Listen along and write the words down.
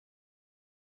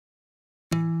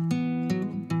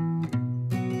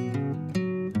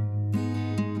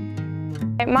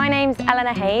My name's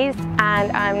Eleanor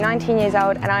and I'm 19 years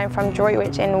old and I'm from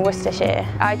Droitwich in Worcestershire.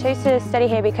 I chose to study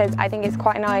here because I think it's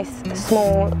quite a nice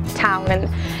small town and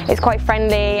it's quite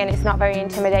friendly and it's not very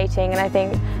intimidating, and I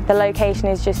think the location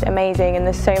is just amazing and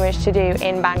there's so much to do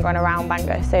in Bangor and around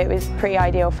Bangor, so it was pretty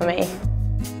ideal for me.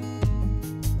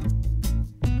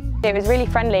 It was really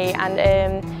friendly and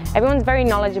everyone's very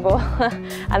knowledgeable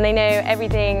and they know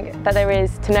everything that there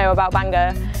is to know about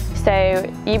Bangor. So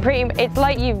it's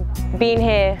like you've been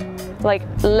here like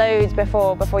loads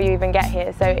before you even get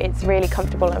here, so it's really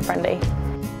comfortable and friendly.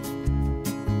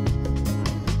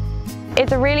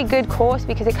 It's a really good course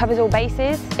because it covers all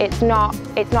bases. It's not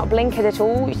blinkered at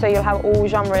all, so you'll have all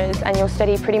genres and you'll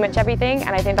study pretty much everything,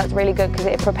 and I think that's really good because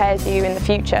it prepares you in the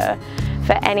future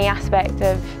for any aspect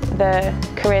of the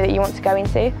career that you want to go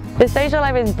into. The social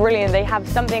life is brilliant. They have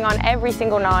something on every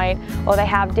single night, or they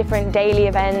have different daily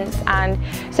events, and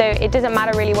so it doesn't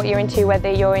matter really what you're into,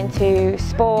 whether you're into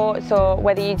sports or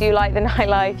whether you do like the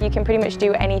nightlife, you can pretty much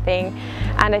do anything.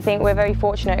 And I think we're very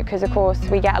fortunate because of course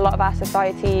we get a lot of our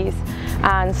societies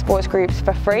and sports groups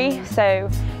for free, so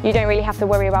you don't really have to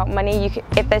worry about money.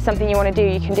 If there's something you want to do,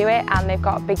 you can do it, and they've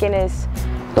got beginners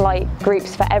like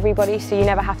groups for everybody, so you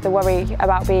never have to worry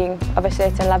about being of a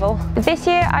certain level. This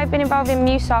year I've been involved in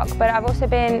MUSOC, but I've also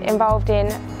been involved in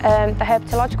the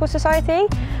Herpetological Society,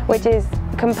 which is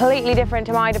completely different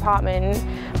to my department,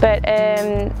 but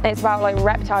it's about like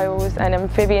reptiles and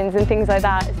amphibians and things like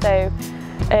that, so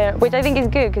which I think is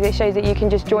good because it shows that you can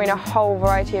just join a whole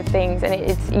variety of things, and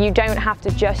you don't have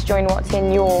to just join what's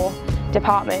in your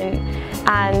department,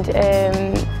 and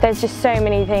there's just so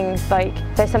many things, like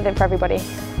there's something for everybody.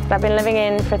 I've been living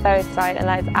in Droitwich and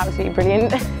that's absolutely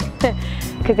brilliant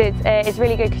because it's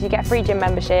really good because you get a free gym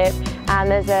membership and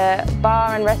there's a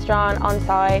bar and restaurant on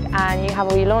site and you have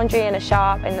all your laundry and a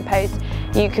shop in the post.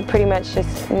 You could pretty much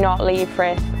just not leave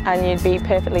Frith and you'd be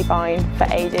perfectly fine for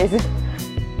ages.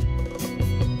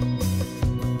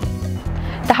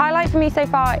 The highlight for me so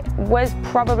far was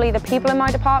probably the people in my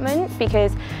department,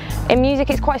 because in music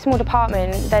it's quite a small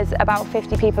department, there's about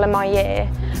 50 people in my year,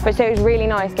 but so it was really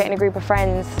nice getting a group of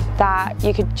friends that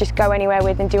you could just go anywhere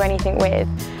with and do anything with,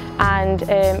 and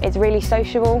it's really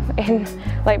sociable in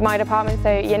like my department,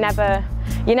 so you're never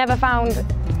found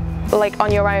like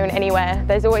on your own anywhere.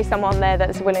 There's always someone there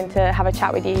that's willing to have a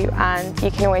chat with you and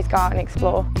you can always go out and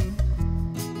explore.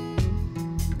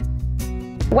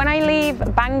 When I leave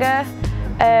Bangor,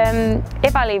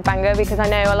 if I leave Bangor, because I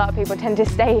know a lot of people tend to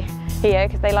stay here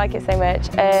because they like it so much,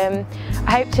 I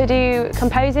hope to do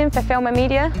composing for film and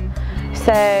media,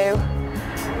 so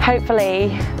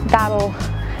hopefully that'll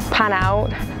pan out,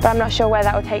 but I'm not sure where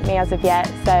that will take me as of yet,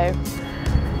 so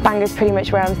Bangor's pretty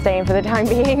much where I'm staying for the time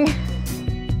being.